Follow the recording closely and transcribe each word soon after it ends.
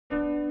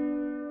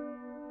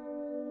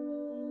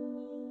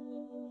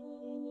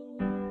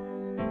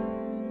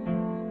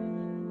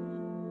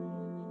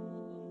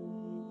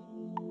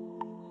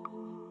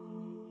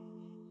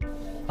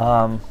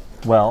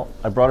Well,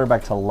 I brought her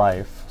back to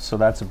life, so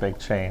that's a big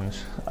change,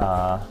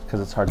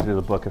 because it's hard to do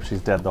the book if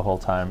she's dead the whole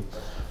time.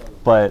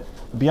 But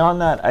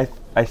beyond that,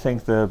 I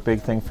think the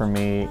big thing for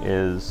me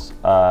is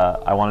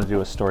I want to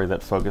do a story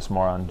that focused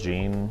more on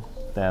Jean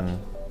than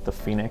the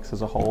Phoenix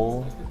as a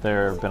whole.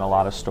 There have been a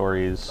lot of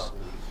stories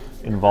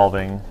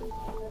involving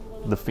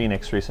the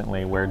Phoenix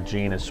recently where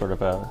Jean is sort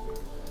of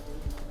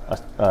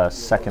a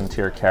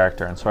second-tier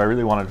character, and so I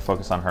really wanted to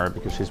focus on her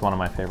because she's one of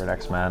my favorite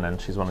X-Men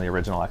and she's one of the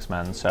original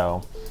X-Men,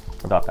 so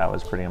I thought that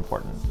was pretty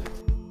important.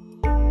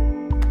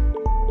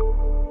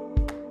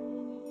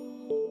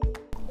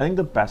 I think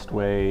the best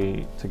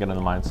way to get in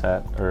the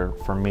mindset, or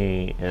for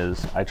me,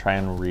 is I try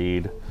and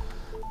read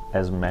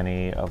as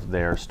many of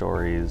their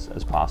stories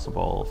as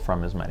possible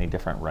from as many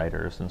different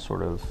writers and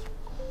sort of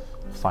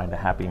find a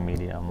happy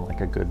medium,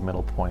 like a good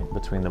middle point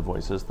between the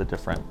voices the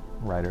different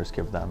writers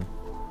give them.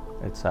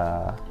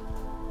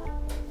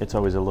 It's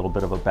always a little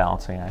bit of a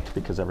balancing act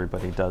because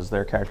everybody does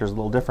their characters a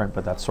little different,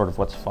 but that's sort of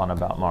what's fun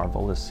about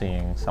Marvel, is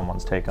seeing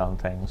someone's take on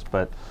things.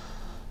 But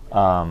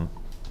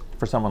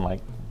for someone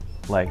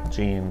like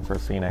Jean, for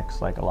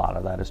Phoenix, like a lot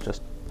of that is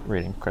just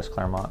reading Chris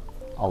Claremont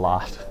a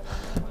lot.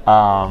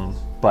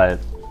 But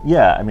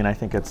yeah, I mean, I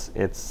think it's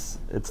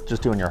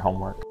just doing your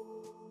homework.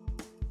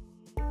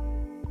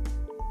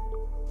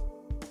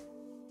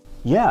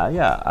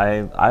 Yeah,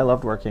 I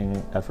loved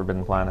working at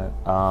Forbidden Planet.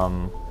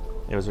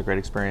 It was a great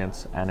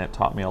experience, and it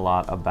taught me a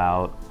lot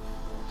about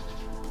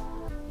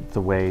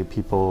the way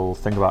people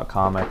think about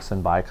comics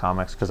and buy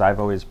comics, because I've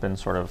always been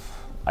sort of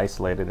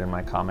isolated in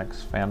my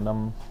comics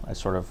fandom. I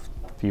sort of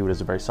view it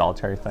as a very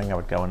solitary thing. I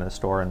would go into the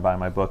store and buy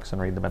my books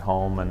and read them at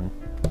home, and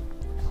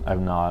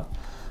I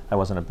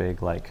wasn't a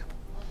big like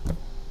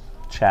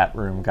chat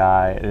room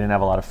guy. I didn't have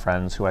a lot of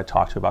friends who I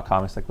talked to about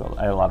comics. Like,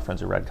 I had a lot of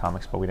friends who read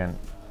comics, but we didn't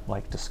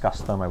like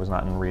discuss them. I was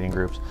not in reading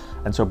groups,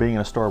 and so being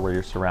in a store where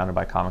you're surrounded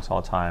by comics all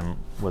the time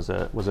was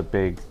a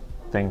big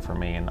thing for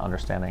me, and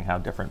understanding how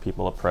different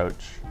people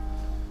approach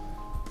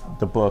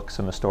the books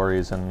and the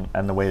stories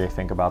and the way they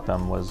think about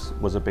them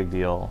was a big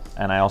deal.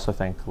 And I also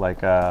think,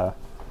 like,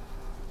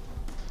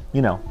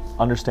 you know,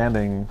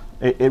 understanding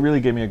it really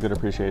gave me a good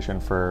appreciation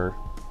for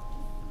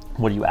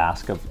what you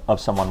ask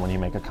of someone when you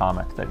make a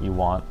comic, that you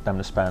want them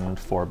to spend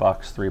 $4,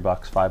 $3,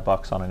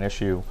 $5 on an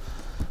issue.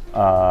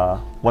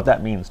 What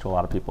that means to a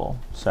lot of people.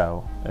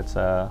 So it's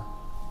a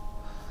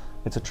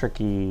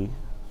tricky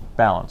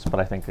balance, but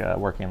I think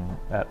working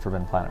at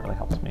Forbidden Planet really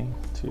helps me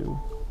to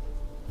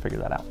figure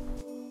that out.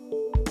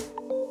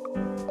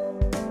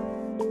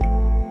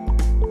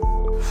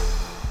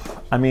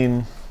 I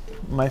mean,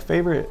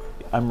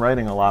 I'm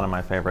writing a lot of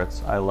my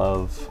favorites. I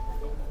love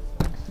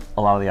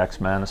a lot of the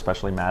X-Men,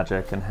 especially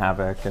Magic and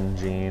Havoc and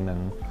Jean,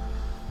 and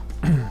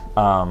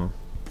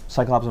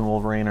Cyclops and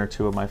Wolverine are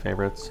two of my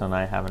favorites, and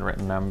I haven't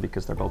written them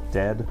because they're both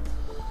dead,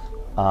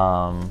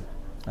 and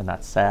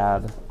that's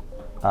sad.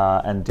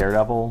 And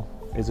Daredevil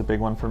is a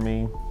big one for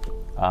me.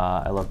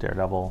 I love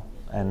Daredevil.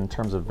 And in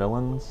terms of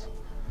villains,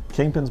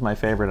 Kingpin's my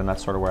favorite, and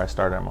that's sort of where I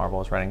started at Marvel,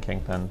 was writing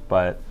Kingpin,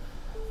 but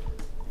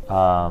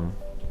I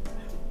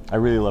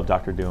really love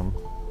Doctor Doom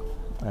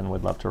and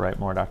would love to write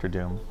more Doctor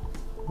Doom,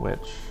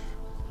 which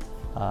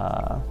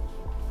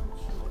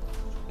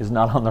is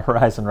not on the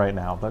horizon right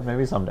now, but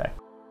maybe someday.